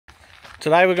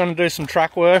Today we're going to do some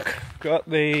track work.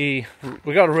 We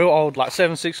got a real old like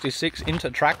 766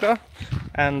 Inter tractor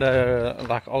and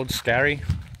like old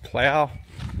Scarifier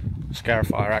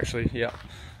actually, yeah.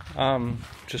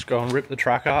 Just go and rip the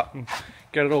truck up and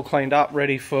get it all cleaned up,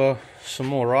 ready for some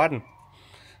more riding.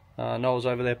 Noel's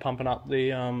over there pumping up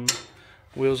the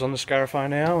wheels on the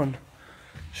Scarifier now, and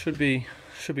should be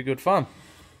good fun.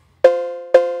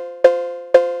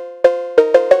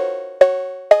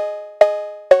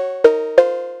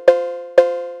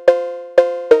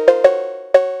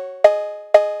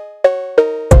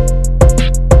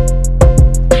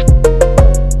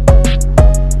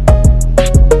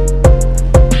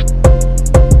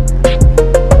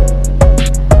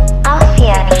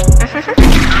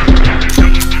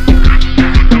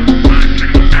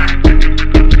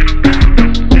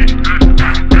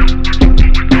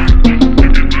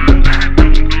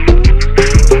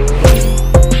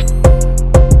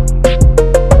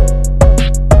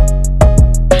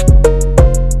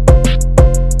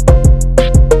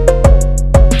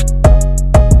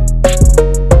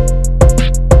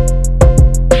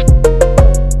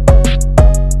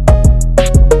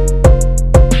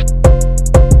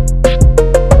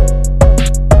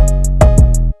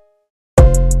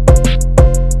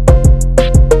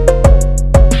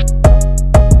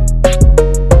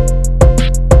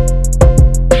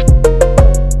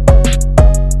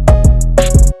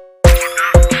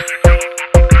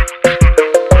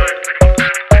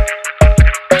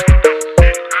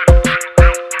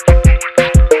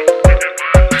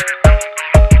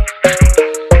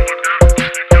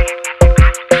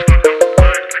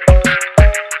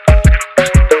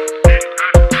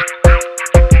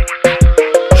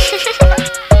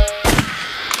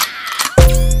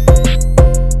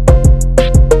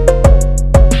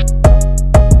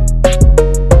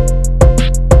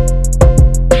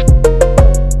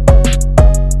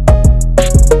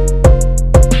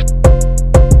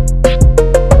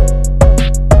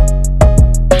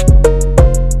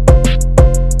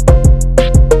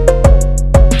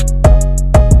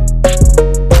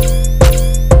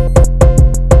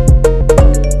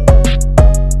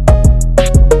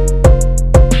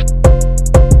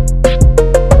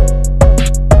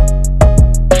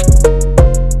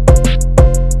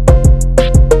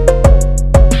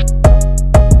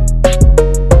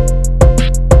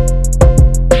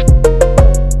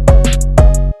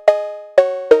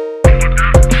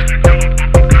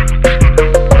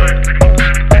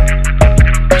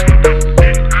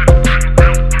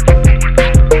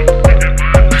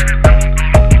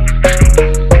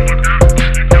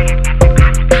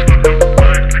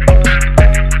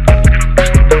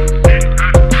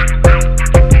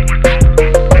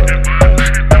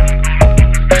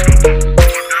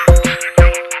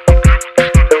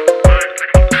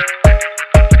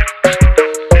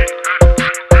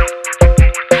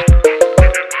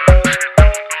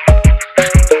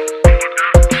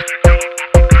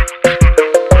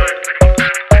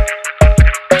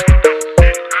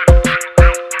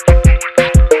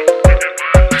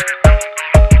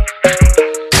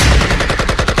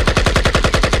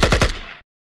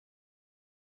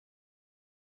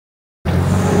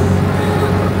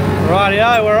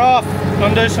 Rightio, we're off.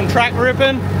 Gonna do some track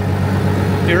ripping.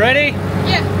 You ready?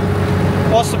 Yeah.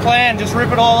 What's the plan? Just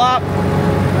rip it all up?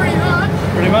 Pretty much.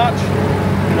 Pretty much?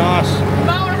 Nice.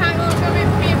 Might want to hang on, it's gonna be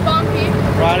a bit bumpy.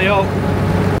 Rightio.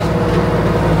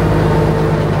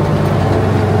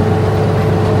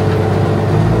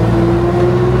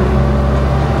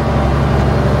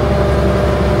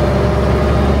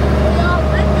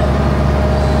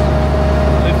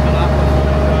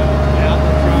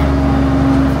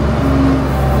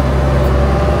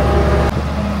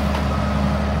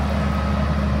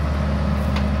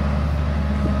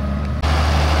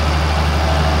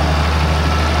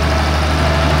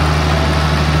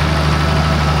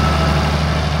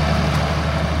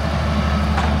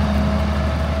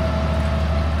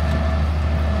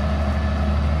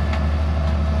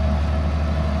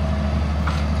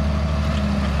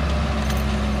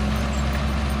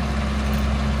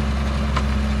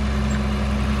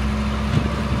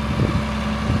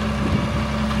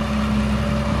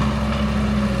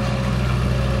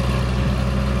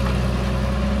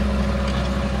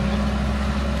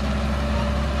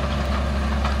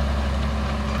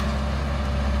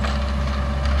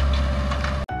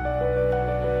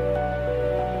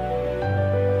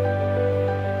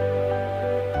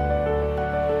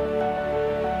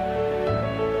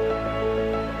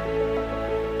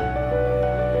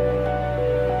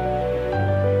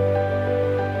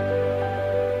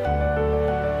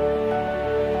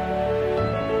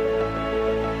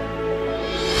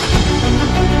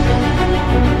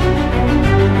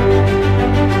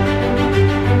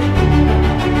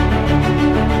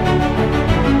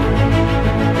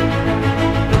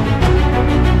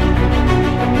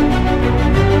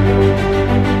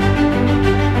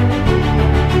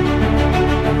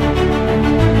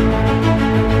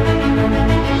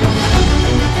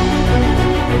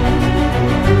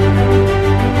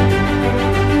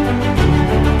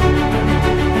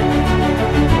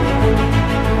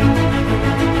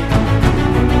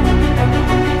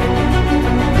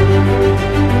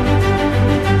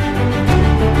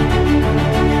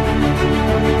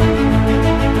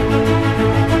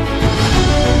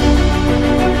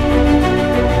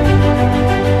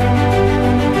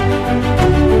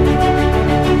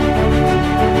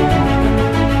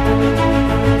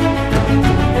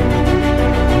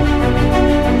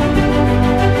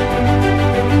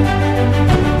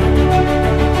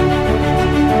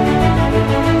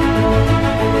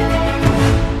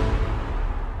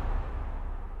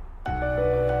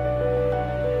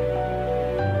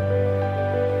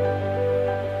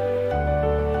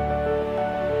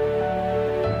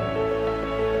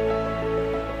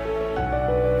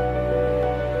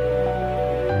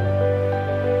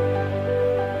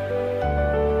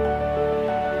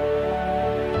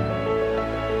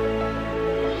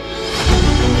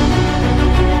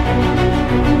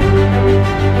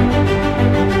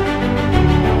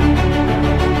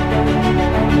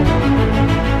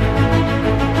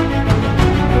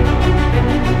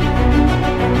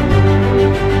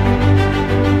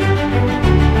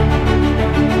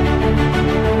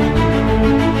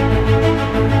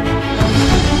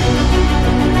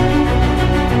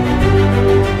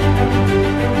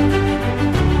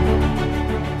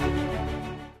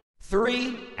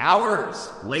 hours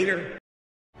later.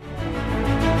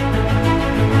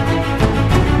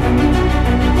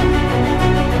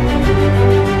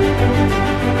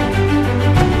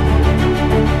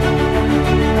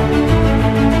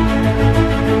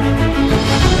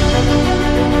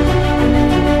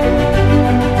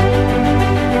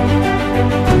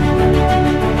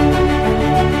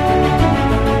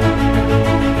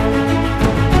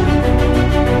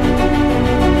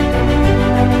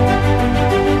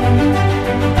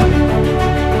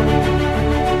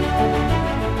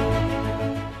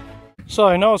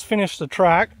 So Noah's finished the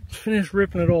track, finished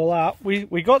ripping it all up.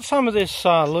 We got some of this.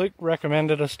 Luke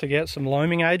recommended us to get some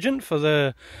loaming agent for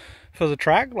the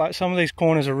track. Like, some of these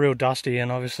corners are real dusty,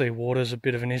 and obviously water's a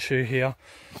bit of an issue here.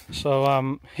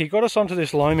 So he got us onto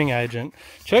this loaming agent.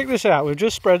 Check this out. We've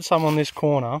just spread some on this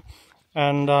corner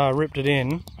and ripped it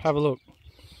in. Have a look.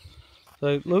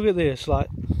 So look at this. Like,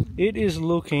 it is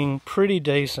looking pretty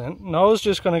decent. Noah's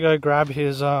just going to go grab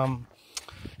his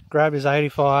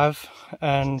 85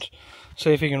 and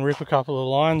see if he can rip a couple of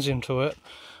lines into it.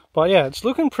 But yeah, it's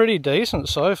looking pretty decent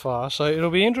so far, so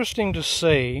it'll be interesting to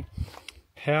see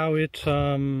how it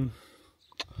how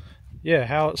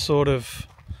it sort of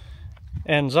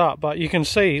ends up. But you can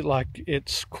see, like,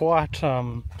 it's quite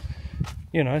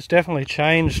you know, it's definitely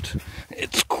changed.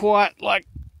 It's quite like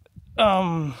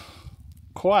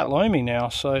quite loamy now,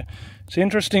 so it's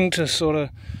interesting to sort of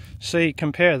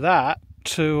compare that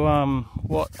to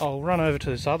what I'll run over to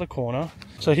this other corner.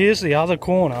 So here's the other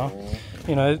corner.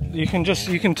 You know, you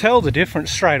can tell the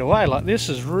difference straight away. Like, this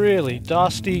is really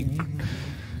dusty,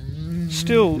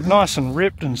 still nice and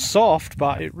ripped and soft,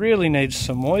 but it really needs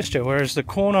some moisture. Whereas the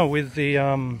corner with the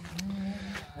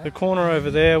corner over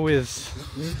there with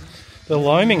the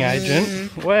loaming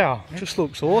agent, wow, just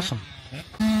looks awesome.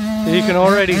 You can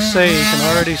already see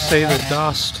the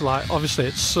dust. Like, obviously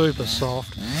it's super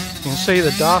soft. You can see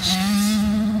the dust.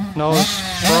 Noah's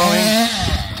throwing.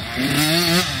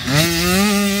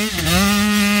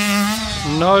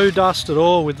 No dust at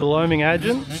all with the loaming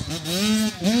agent.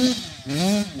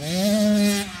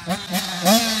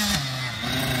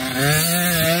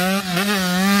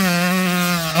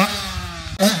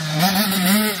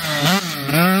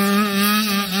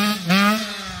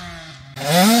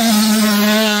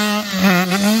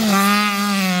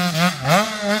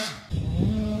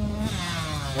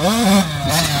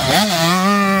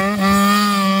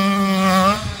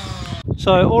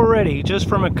 So already, just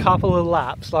from a couple of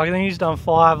laps, like I think he's done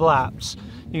 5 laps,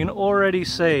 you can already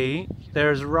see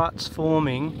there's ruts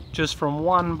forming just from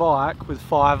one bike with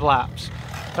 5 laps.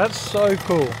 That's so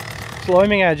cool. This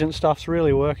loaming agent stuff's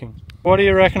really working. What do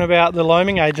you reckon about the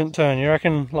loaming agent turn? You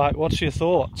reckon, like, what's your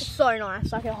thoughts? So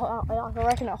nice. I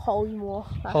reckon it holds more.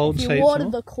 Like, Holds if you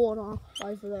watered the corner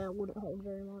over there, it wouldn't hold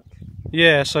very much.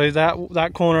 Yeah, so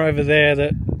that corner over there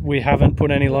that we haven't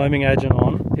put any loaming agent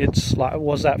on, it's like,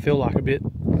 what does that feel like a bit?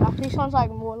 Like, this one's like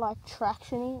more like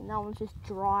traction-y, and that one's just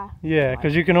dry. Yeah,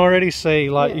 because you can already see,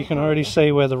 like, you can already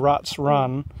see where the ruts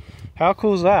run. How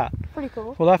cool is that? Pretty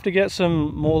cool. We'll have to get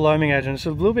some more loaming agent. It's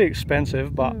a little bit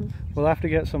expensive, but we'll have to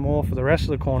get some more for the rest of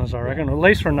the corners, I reckon. At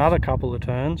least for another couple of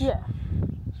turns. Yeah.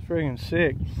 It's freaking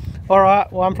sick.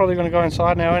 Alright, well, I'm probably going to go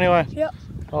inside now anyway. Yep.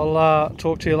 I'll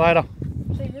talk to you later.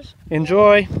 See you.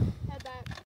 Enjoy.